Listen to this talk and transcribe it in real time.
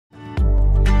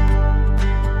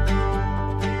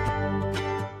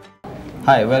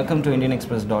Hi, welcome to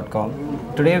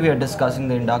IndianExpress.com. Today we are discussing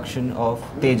the induction of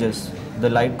Tejas, the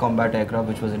light combat aircraft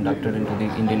which was inducted into the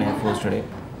Indian Air Force today.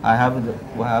 I have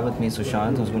with me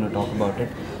Sushant, who's going to talk about it.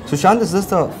 Sushant, is this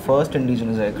the first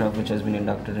indigenous aircraft which has been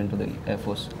inducted into the Air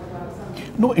Force?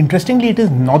 No, interestingly, it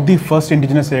is not the first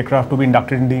indigenous aircraft to be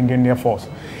inducted in the Indian Air Force.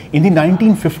 In the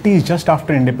 1950s, just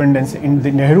after independence,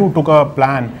 Nehru took a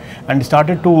plan and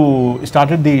started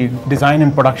the design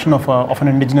and production of an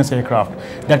indigenous aircraft.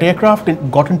 That aircraft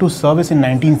got into service in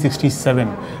 1967.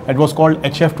 It was called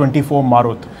HF-24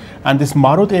 Marut. And this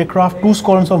Marut aircraft, two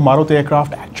squadrons of Marut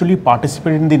aircraft actually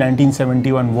participated in the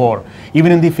 1971 war,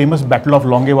 even in the famous Battle of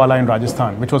Longewala in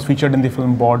Rajasthan, which was featured in the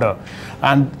film Border.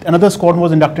 And another squadron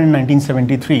was inducted in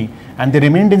 1973, and they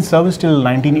remained in service till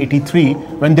 1983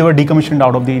 when they were decommissioned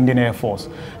out of the Indian Air Force.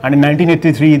 And in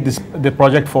 1983, the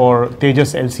project for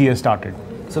Tejas LCA started.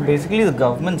 So basically the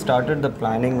government started the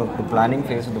planning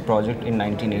phase of the project in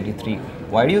 1983.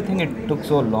 Why do you think it took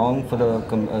so long for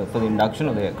the induction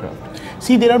of the aircraft?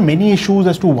 See, there are many issues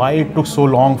as to why it took so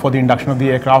long for the induction of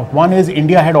the aircraft. One is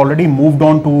India had already moved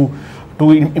on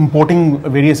to importing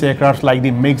various aircrafts like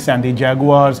the MiGs and the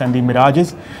Jaguars and the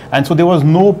Mirages, and so there was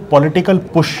no political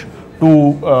push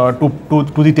to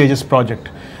the Tejas project.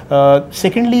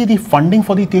 Secondly, the funding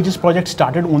for the Tejas project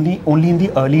started only in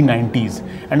the early 90s,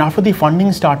 and after the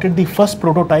funding started, the first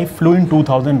prototype flew in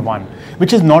 2001,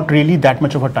 which is not really that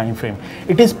much of a time frame.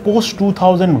 It is post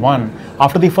 2001,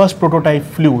 after the first prototype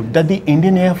flew, that the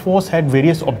Indian Air Force had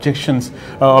various objections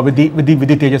with the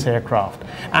Tejas aircraft,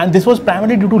 and this was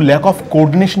primarily due to lack of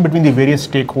coordination between the various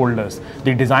stakeholders,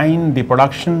 the design, the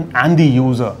production, and the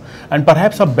user. And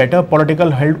perhaps a better political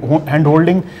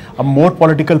hand-holding, a more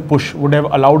political push would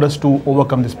have allowed us to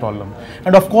overcome this problem.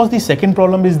 And of course, the second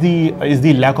problem is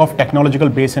the lack of technological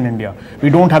base in India. We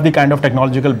don't have the kind of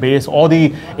technological base or the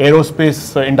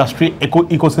aerospace industry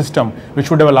ecosystem which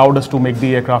would have allowed us to make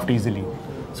the aircraft easily.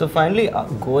 So finally,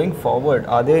 going forward,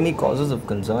 are there any causes of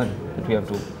concern that we have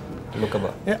to look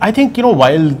about? I think,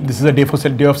 while this is a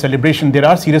day of celebration, there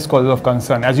are serious causes of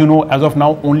concern. As you know, as of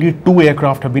now, only 2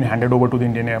 aircraft have been handed over to the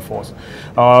Indian Air Force.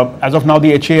 As of now,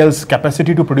 the HAL's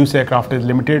capacity to produce aircraft is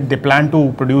limited. They plan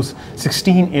to produce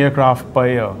 16 aircraft per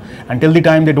year. Until the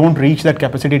time they don't reach that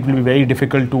capacity, it will be very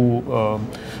difficult to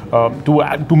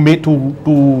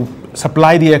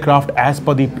supply the aircraft as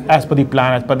per the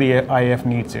plan, as per the IAF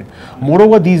needs it.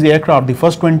 Moreover, these aircraft, the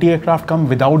first 20 aircraft, come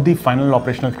without the final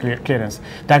operational clearance.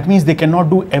 That means they cannot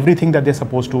do everything that they're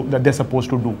supposed to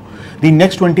do. The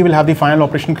next 20 will have the final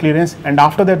operational clearance, and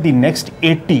after that, the next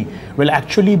 80 will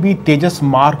actually be Tejas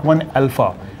Mk1A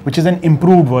Alpha, which is an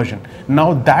improved version.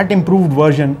 Now that improved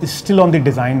version is still on the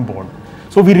design board.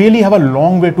 So we really have a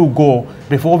long way to go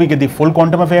before we get the full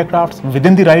quantum of aircrafts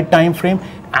within the right time frame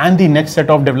and the next set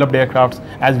of developed aircrafts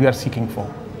as we are seeking for.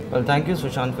 Well, thank you,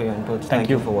 Sushant, for your inputs. Thank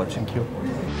you for watching. Thank you.